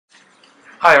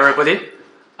Hi everybody.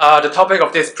 The topic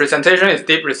of this presentation is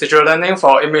Deep Residual Learning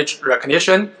for Image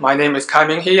Recognition. My name is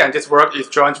Kai-Ming He, and this work is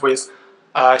joined with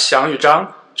Xiangyu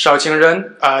Zhang, Shaoqing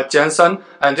Ren, Jian Sun,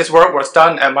 and this work was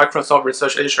done at Microsoft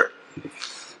Research Asia.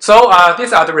 So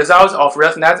these are the results of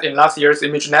ResNet in last year's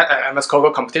ImageNet and MS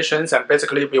COCO competitions, and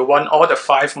basically we won all the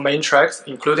 5 main tracks,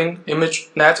 including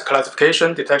ImageNet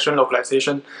classification, detection,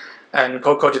 localization, and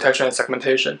COCO detection and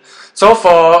segmentation. So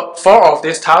for 4 of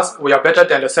these tasks, we are better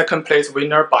than the second place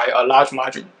winner by a large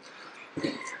margin.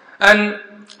 And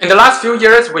in the last few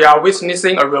years, we are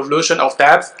witnessing a revolution of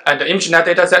depth, and the ImageNet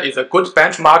dataset is a good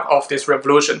benchmark of this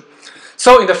revolution.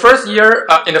 So in the first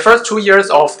 2 years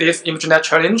of this ImageNet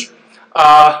challenge,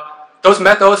 those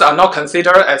methods are not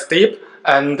considered as deep,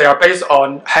 and they are based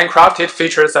on handcrafted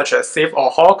features such as SIF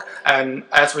or HAWK and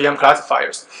SVM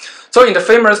classifiers. So in the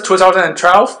famous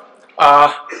 2012,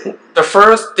 the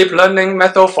first deep learning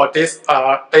method for this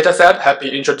dataset had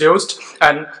been introduced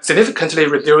and significantly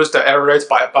reduced the error rate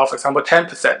by about, for example,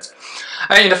 10%.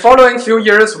 And in the following few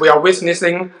years, we are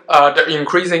witnessing the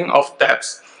increasing of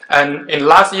depth. And in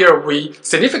last year, we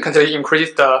significantly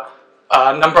increased the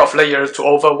number of layers to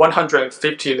over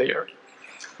 150 layers.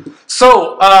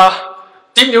 So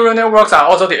deep neural networks are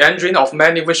also the engine of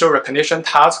many visual recognition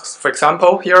tasks. For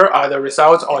example, here are the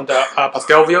results on the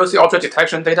Pascal VOC object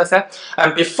detection dataset.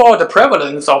 And before the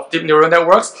prevalence of deep neural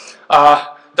networks,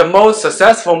 the most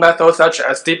successful methods such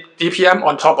as DPM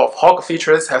on top of HAWK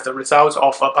features has a result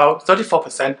of about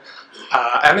 34%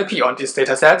 MAP on this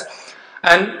dataset.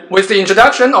 And with the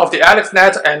introduction of the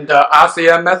AlexNet and the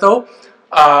RCM method,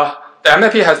 the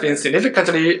MAP has been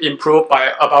significantly improved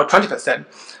by about 20%.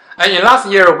 And in last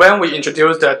year, when we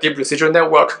introduced the deep residual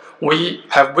network, we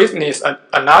have witnessed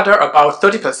another about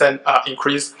 30%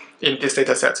 increase in this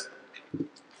dataset.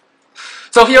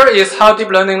 So here is how deep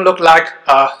learning looked like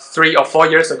 3 or 4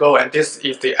 years ago, and this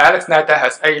is the AlexNet that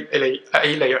has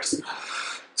 8 layers.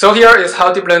 So here is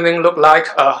how deep learning looked like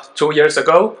 2 years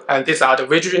ago, and these are the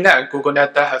VGGNet and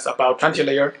GoogleNet that has about 20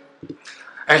 layers.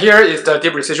 And here is the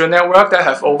deep residual network that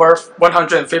has over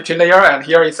 150 layers, and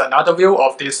here is another view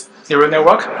of this neural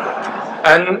network.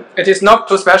 And it is not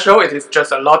too special, it is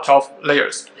just a lot of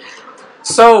layers.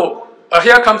 So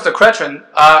here comes the question,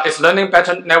 is learning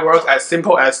better networks as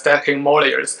simple as stacking more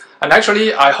layers? And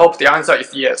actually, I hope the answer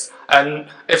is yes. And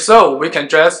if so, we can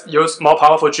just use more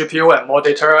powerful GPU and more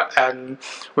data, and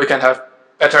we can have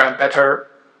better and better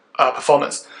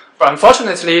performance. But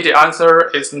unfortunately, the answer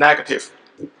is negative.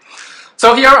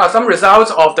 So here are some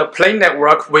results of the plain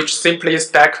network which simply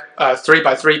stack 3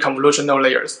 by 3 convolutional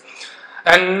layers.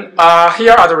 And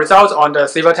here are the results on the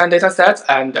Silverton dataset,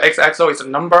 and the x-axis is the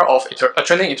number of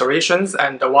training iterations,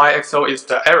 and the y-axis is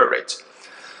the error rate.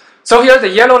 So here the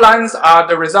yellow lines are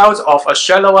the results of a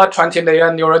shallower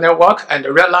 20-layer neural network, and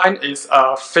the red line is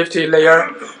a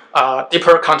 50-layer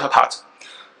deeper counterpart.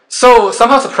 So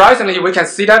somehow surprisingly, we can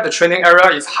see that the training error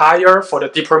is higher for the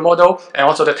deeper model, and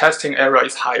also the testing error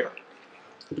is higher.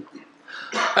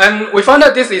 And we found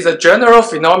that this is a general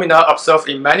phenomenon observed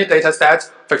in many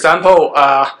datasets. For example,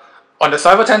 on the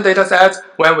Silverton dataset,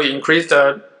 when we increase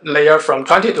the layer from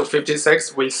 20 to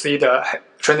 56, we see the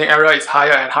training error is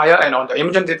higher and higher. And on the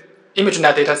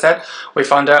ImageNet dataset, we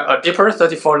found that a deeper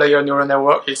 34-layer neural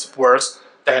network is worse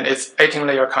than its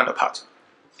 18-layer counterpart.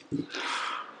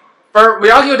 But we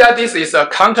argue that this is a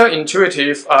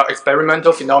counterintuitive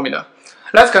experimental phenomenon.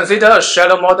 Let's consider a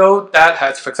shallow model that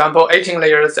has, for example, 18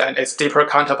 layers and its deeper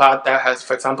counterpart that has,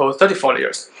 for example, 34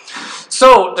 layers.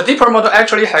 So the deeper model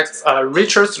actually has a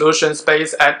richer solution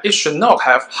space, and it should not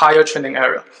have higher training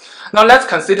error. Now let's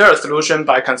consider a solution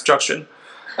by construction.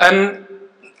 And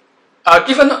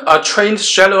given a trained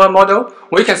shallower model,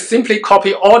 we can simply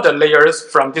copy all the layers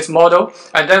from this model,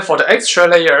 and then for the extra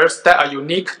layers that are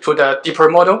unique to the deeper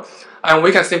model, and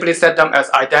we can simply set them as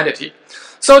identity.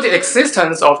 So the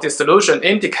existence of this solution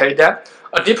indicates that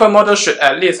a deeper model should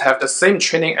at least have the same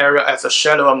training error as a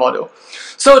shallower model.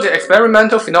 So the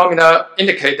experimental phenomena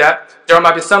indicate that there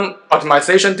might be some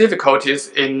optimization difficulties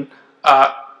in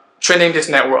training this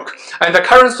network. And the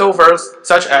current solvers,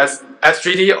 such as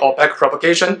SGD or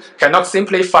backpropagation, cannot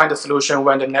simply find a solution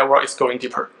when the network is going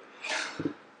deeper.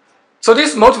 So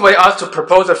this motivates us to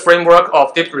propose a framework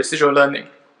of deep residual learning.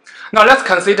 Now let's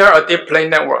consider a deep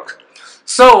plane network.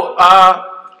 So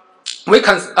we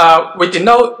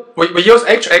use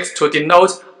HX to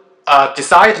denote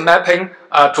desired mapping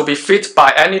to be fit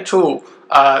by any 2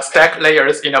 stacked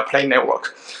layers in a plane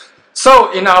network.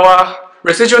 So in our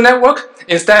residual network,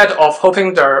 instead of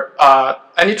hoping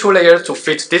any 2 layers to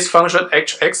fit this function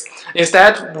HX,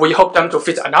 instead we hope them to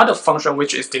fit another function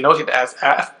which is denoted as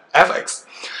Fx.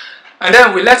 And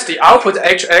then we let the output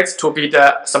hx to be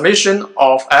the summation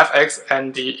of fx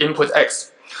and the input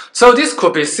x. So this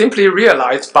could be simply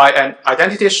realized by an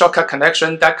identity shortcut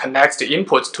connection that connects the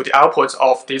input to the output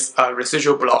of this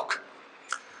residual block.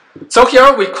 So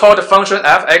here we call the function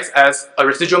fx as a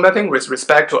residual mapping with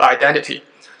respect to identity.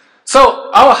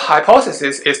 So our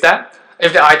hypothesis is that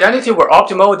if the identity were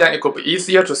optimal, then it could be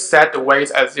easier to set the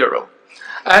weights as 0.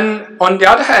 And on the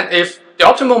other hand, if the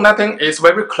optimal mapping is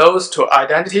very close to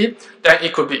identity, then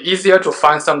it could be easier to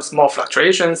find some small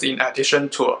fluctuations in addition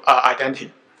to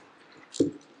identity.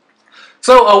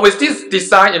 So with this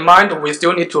design in mind, we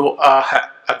still need to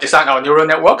design our neural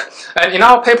network. And in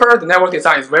our paper, the network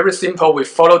design is very simple. We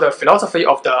follow the philosophy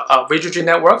of the VGG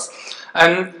networks.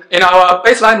 And in our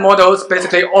baseline models,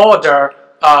 basically all the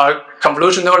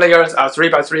convolutional layers are 3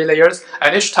 by 3 layers.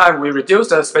 And each time we reduce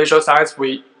the spatial size,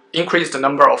 we increase the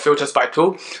number of filters by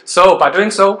 2. So by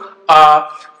doing so,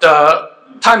 the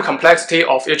time complexity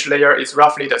of each layer is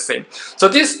roughly the same. So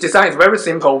this design is very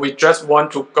simple. We just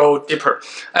want to go deeper.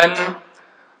 And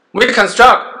we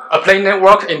construct a plane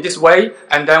network in this way,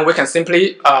 and then we can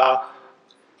simply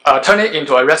turn it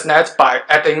into a ResNet by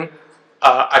adding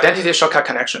identity shortcut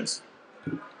connections.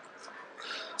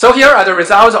 So here are the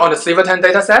results on the Silverton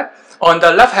dataset. On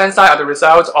the left-hand side are the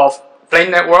results of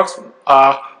plane networks.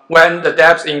 When the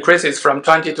depth increases from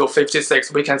 20 to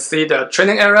 56, we can see the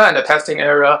training area and the testing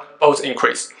area both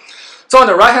increase. So on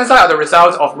the right-hand side are the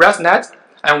results of ResNet,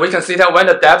 and we can see that when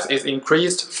the depth is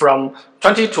increased from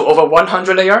 20 to over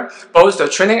 100 layer, both the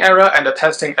training area and the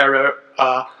testing area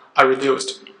are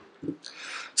reduced.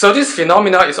 So this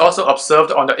phenomena is also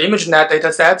observed on the ImageNet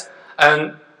dataset,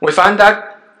 and we find that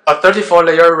a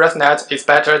 34-layer ResNet is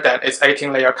better than its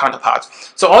 18-layer counterpart.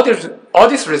 So all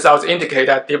these results indicate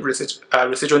that deep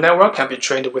residual network can be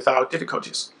trained without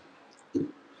difficulties.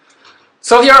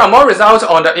 So here are more results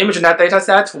on the ImageNet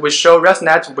dataset. We show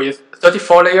ResNet with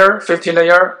 34-layer,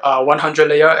 50-layer,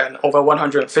 100-layer, and over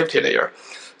 150-layer.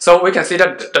 So we can see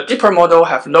that the deeper model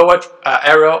have lower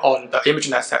error on the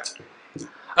ImageNet set.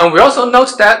 And we also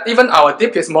note that even our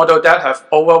deepest model that have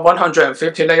over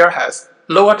 150 layer has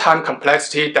lower time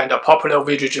complexity than the popular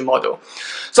VGG model.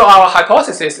 So our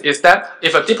hypothesis is that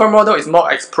if a deeper model is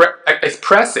more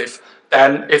expressive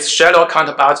than its shallow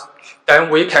counterpart, then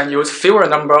we can use fewer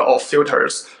number of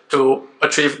filters to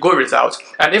achieve good results.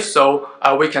 And if so,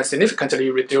 we can significantly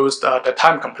reduce the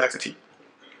time complexity.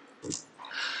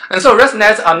 And so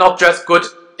ResNets are not just good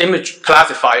image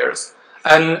classifiers,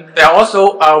 and they are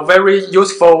also very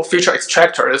useful feature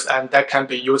extractors, and that can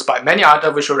be used by many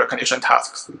other visual recognition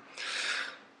tasks.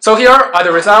 So here are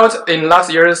the results in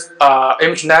last year's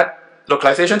ImageNet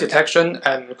localization detection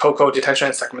and COCO detection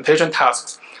and segmentation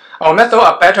tasks. Our methods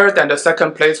are better than the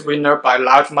second place winner by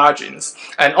large margins,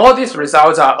 and all these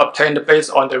results are obtained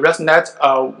based on the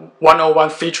ResNet 101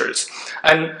 features.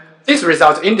 And these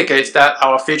results indicate that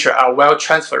our features are well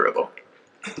transferable.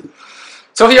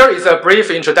 So here is a brief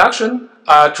introduction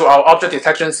to our object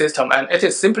detection system, and it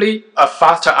is simply a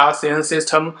faster RCN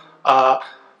system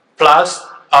plus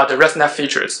the ResNet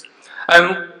features.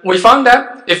 And we found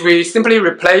that if we simply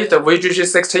replace the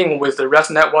VGG16 with the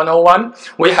ResNet 101,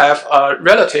 we have a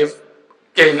relative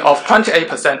gain of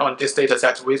 28% on this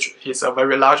dataset, which is a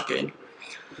very large gain.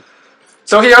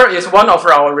 So here is one of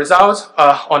our results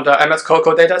on the MS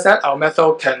COCO dataset. Our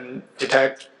method can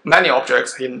detect many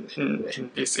objects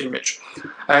in this image.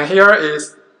 And here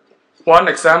is one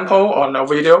example on a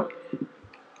video.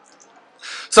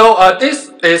 So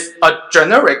this is a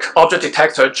generic object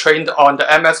detector trained on the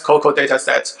MS COCO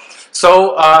dataset.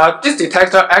 So this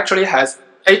detector actually has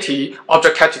 80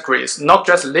 object categories, not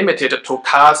just limited to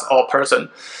cars or person.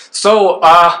 So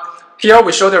here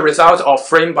we show the results of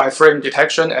frame-by-frame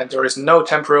detection, and there is no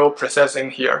temporal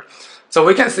processing here. So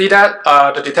we can see that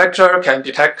the detector can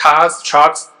detect cars,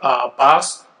 trucks,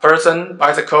 bus, person,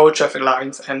 bicycle, traffic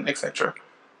lights, and etc.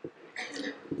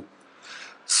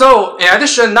 So in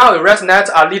addition, now the ResNet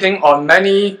are leading on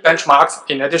many benchmarks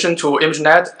in addition to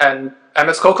ImageNet and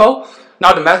MS COCO.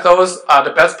 Now the methods are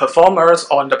the best performers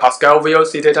on the Pascal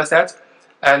VOC dataset.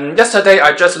 And yesterday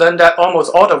I just learned that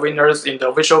almost all the winners in the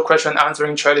visual question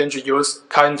answering challenge use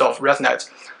kinds of ResNet.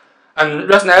 And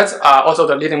ResNets are also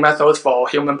the leading methods for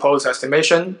human pose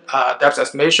estimation, depth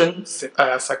estimation,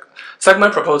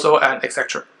 segment proposal, and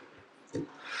etc.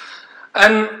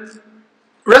 And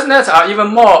ResNets are even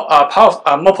more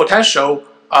more potential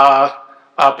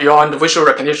beyond visual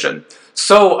recognition.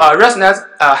 So ResNets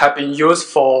have been used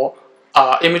for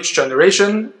image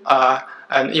generation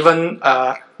and even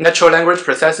natural language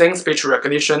processing, speech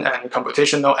recognition, and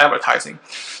computational advertising.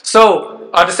 So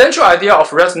the central idea of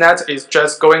ResNet is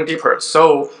just going deeper.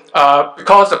 So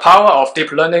because the power of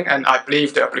deep learning, and I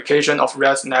believe the application of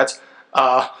ResNet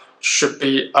should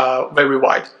be very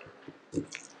wide.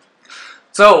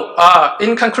 So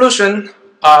in conclusion,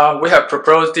 we have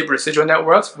proposed deep residual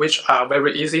networks, which are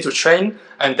very easy to train,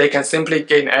 and they can simply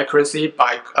gain accuracy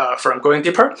by from going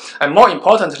deeper. And more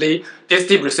importantly, these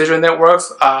deep residual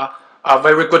networks are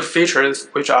very good features,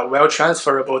 which are well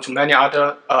transferable to many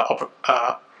other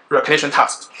recognition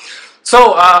tasks.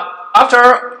 So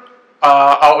after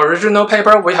our original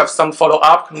paper, we have some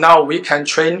follow-up. Now we can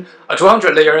train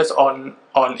 200 layers on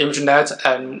ImageNet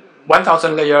and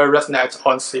 1,000 layer ResNet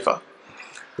on Cipher.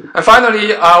 And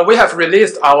finally, we have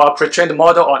released our pre-trained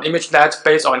model on ImageNet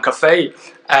based on Caffe,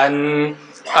 and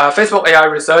Facebook AI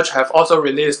Research have also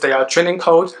released their training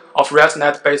code of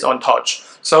ResNet based on Torch.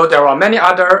 So there are many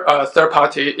other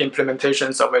third-party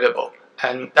implementations available.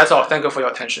 And that's all. Thank you for your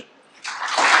attention.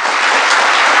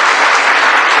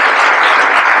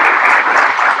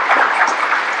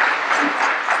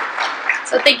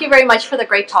 So thank you very much for the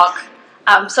great talk.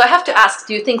 So I have to ask,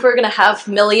 do you think we're going to have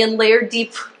million-layer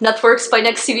deep networks by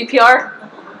next CVPR?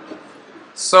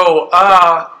 So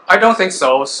I don't think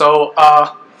so. So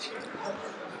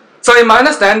in my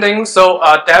understanding,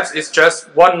 depth is just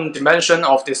one dimension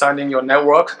of designing your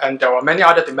network, and there are many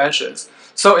other dimensions.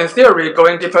 So in theory,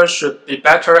 going deeper should be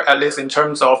better, at least in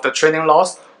terms of the training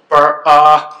loss. But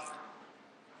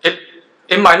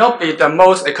it might not be the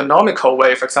most economical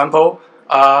way. For example,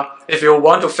 if you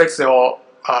want to fix your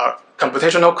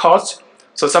computational cost,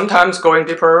 so sometimes going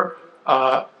deeper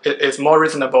is more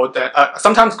reasonable than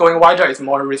sometimes going wider is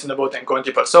more reasonable than going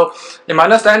deeper. So in my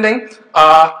understanding,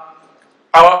 our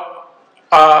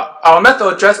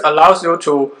method just allows you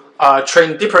to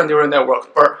train deeper neural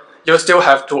network, but you still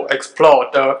have to explore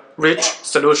the rich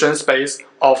solution space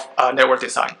of network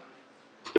design.